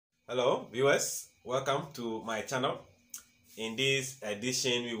Hello viewers, welcome to my channel. In this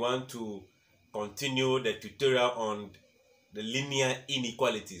edition we want to continue the tutorial on the linear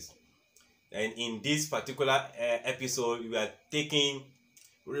inequalities, and in this particular episode we are taking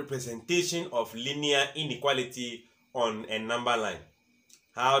representation of linear inequality on a number line.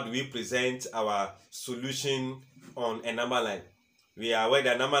 How do we present our solution on a number line? We are aware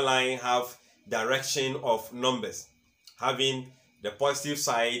that number line have direction of numbers having the positive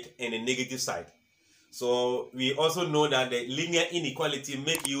side and the negative side. So we also know that the linear inequality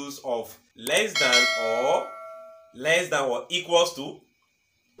make use of less than or equals to,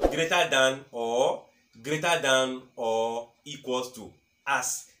 greater than or equals to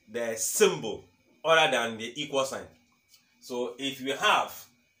as the symbol other than the equal sign. So if you have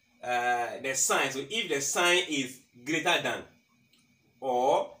the sign, so if the sign is greater than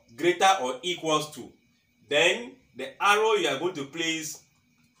or equals to, then the arrow you are going to place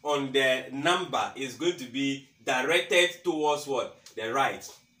on the number is going to be directed towards what? The right.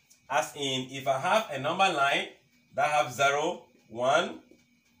 As in, if I have a number line that have 0, 1,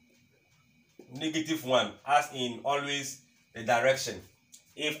 -1, as in always the direction.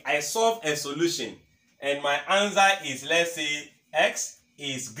 If I solve a solution and my answer is, let's say, x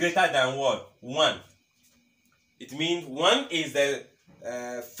is greater than what? 1. It means 1 is the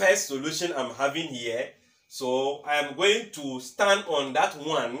first solution I'm having here. So I am going to stand on that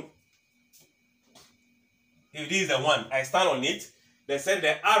 1. If this is the 1, I stand on it. They said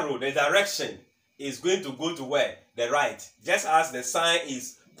the arrow, the direction is going to go to where? The right. Just as the sign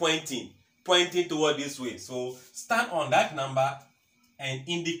is pointing toward this way. So stand on that number and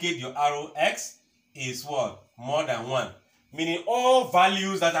indicate your arrow. X is what? More than 1. Meaning all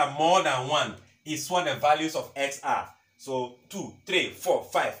values that are more than 1 is what the values of x are. So 2, 3, 4,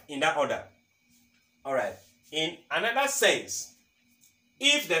 5 in that order. Alright, in another sense,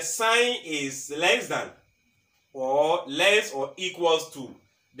 if the sign is less than or less or equals to,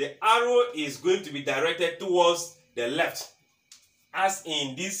 the arrow is going to be directed towards the left. As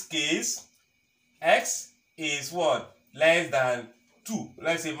in this case, x is what? Less than 2.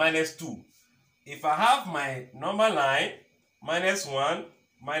 Let's say -2. If I have my number line, -1,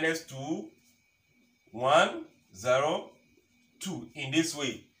 -2, 1, 0, 2 in this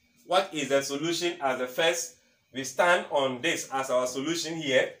way. What is the solution as the first? We stand on this as our solution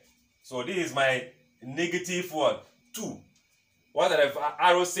here. So this is my negative what? 2. What are the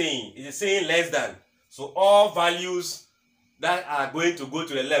arrows saying? It is saying less than. So all values that are going to go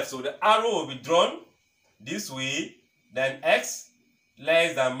to the left. So the arrow will be drawn this way. Then x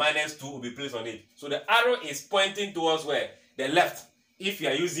less than -2 will be placed on it. So the arrow is pointing towards where? The left. If you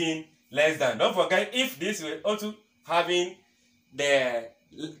are using less than. Don't forget, if this will also having the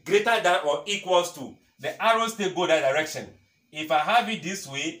greater than or equals to, the arrow still go that direction. If I have it this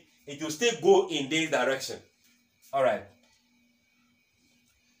way, it will still go in this direction. Alright.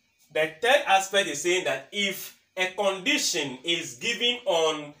 The third aspect is saying that if a condition is given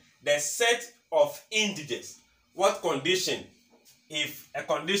on the set of integers, what condition? If a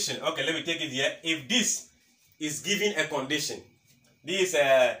condition, okay, let me take it here. If this is given a condition, this is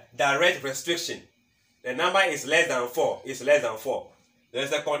a direct restriction. The number is less than 4. It's less than 4.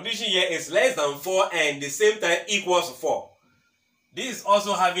 There's a condition here is less than 4 and the same time equals 4. This is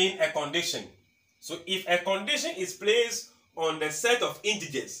also having a condition. So if a condition is placed on the set of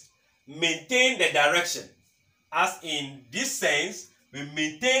integers, maintain the direction. As in this sense, we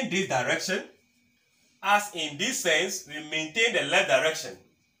maintain this direction. As in this sense, we maintain the left direction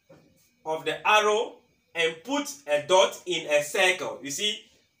of the arrow and put a dot in a circle. You see,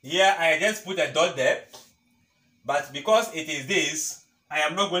 here I just put a dot there. But because it is this, I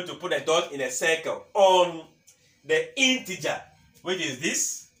am not going to put a dot in a circle on the integer, which is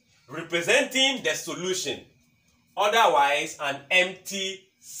this, representing the solution. Otherwise, an empty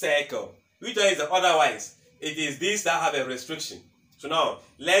circle. Which one is the otherwise? It is this that have a restriction. So now,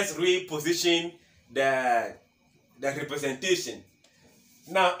 let's reposition the representation.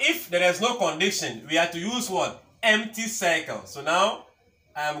 Now, if there is no condition, we have to use what? Empty circle. So now,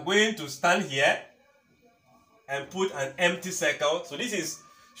 I am going to stand here and put an empty circle. So this is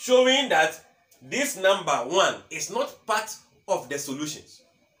showing that this number 1 is not part of the solutions.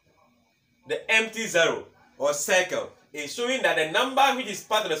 The empty 0 or circle is showing that the number which is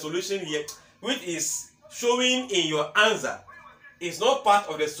part of the solution here, which is showing in your answer, is not part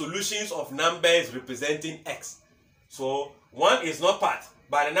of the solutions of numbers representing x. So 1 is not part,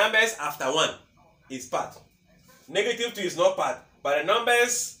 but the numbers after 1 is part. -2 is not part, but the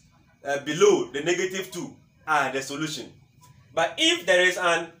numbers below the -2 are the solution. But if there is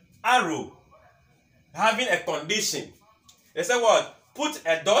an arrow having a condition, they say what? put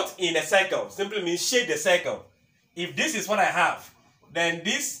a dot in a circle. Simply means shade the circle. If this is what I have, then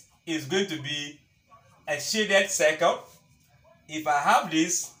this is going to be a shaded circle. If I have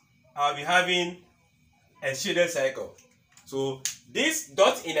this, I'll be having a shaded circle. So this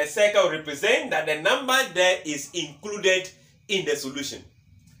dot in a circle represents that the number there is included in the solution.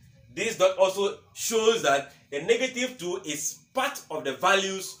 This dot also shows that the -2 is part of the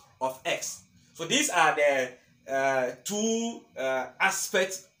values of x. So these are the two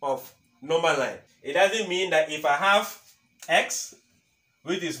aspects of normal line. It doesn't mean that if I have x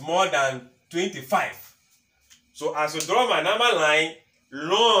which is more than 25, so as you draw my normal line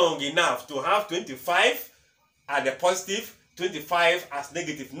long enough to have 25 at the positive, 25 as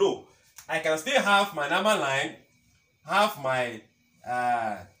negative. No, I can still have my normal line, have my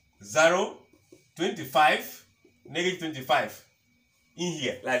 0, 25, -25 in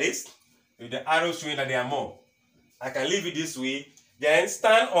here like this, with the arrow showing that they are more. I can leave it this way, then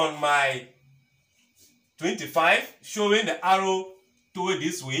stand on my 25 showing the arrow toward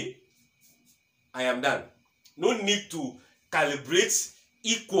this way. I am done. No need to calibrate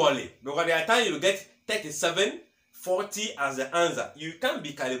equally, because there are times you get 37, 40 as the answer. You can't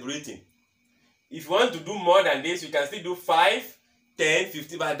be calibrating. If you want to do more than this, you can still do 5, 10,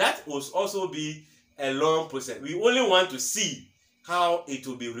 50, but that will also be a long process. We only want to see how it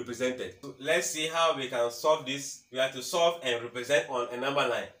will be represented. So let's see how we can solve this. We have to solve and represent on a number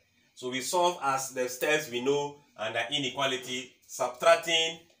line. So we solve as the steps we know under inequality,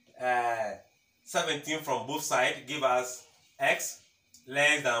 subtracting 17 from both sides give us x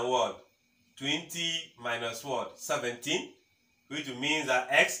less than what? 20 minus what? 17, which means that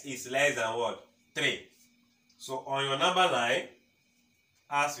x is less than what? 3. So on your number line,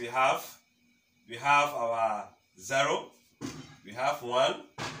 as we have our 0, we have 1,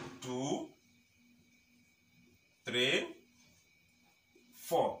 2, 3,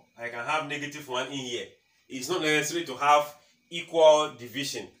 4. I can have -1 in here. It's not necessary to have equal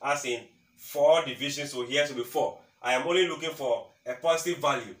division, as in 4 division, so here should be 4. I am only looking for a positive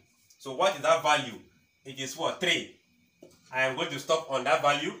value. So what is that value? It is what? 3. I am going to stop on that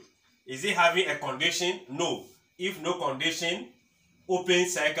value. Is it having a condition? No. If no condition, open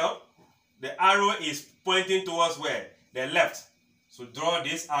circle. The arrow is pointing towards where? The left. So draw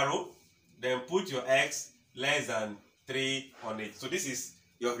this arrow, then put your x less than 3 on it. So this is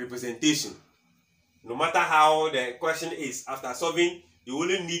your representation. No matter how the question is, after solving, you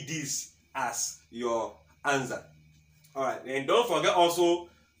only need this as your answer. Alright, and don't forget also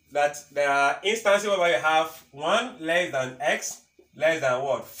that there are instances where you have 1 less than x less than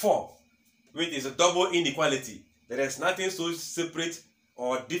what? 4, which is a double inequality. There is nothing so separate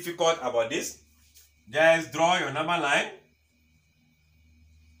or difficult about this. Just draw your number line.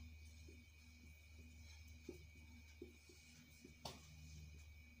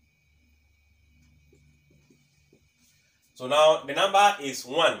 So now the number is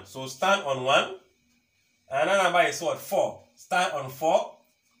 1. So stand on 1. Another number is what? 4. Stand on 4.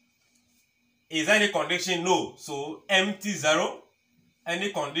 Is there any condition? No. So empty 0.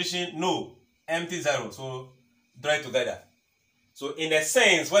 Any condition? No. Empty 0. So draw it together. So in a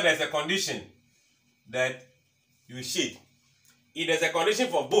sense, where there's a condition that you shade. If there's a condition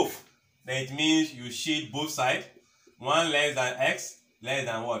for both, then it means you shade both sides. 1 less than x less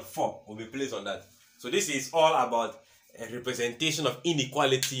than what? 4 will be placed on that. So this is all about a representation of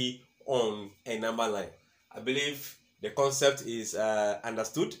inequality on a number line. I believe the concept is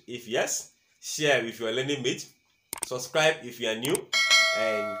understood. If yes, share with your learning mate, subscribe if you are new,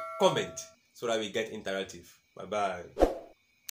 and comment so that we get interactive. Bye bye.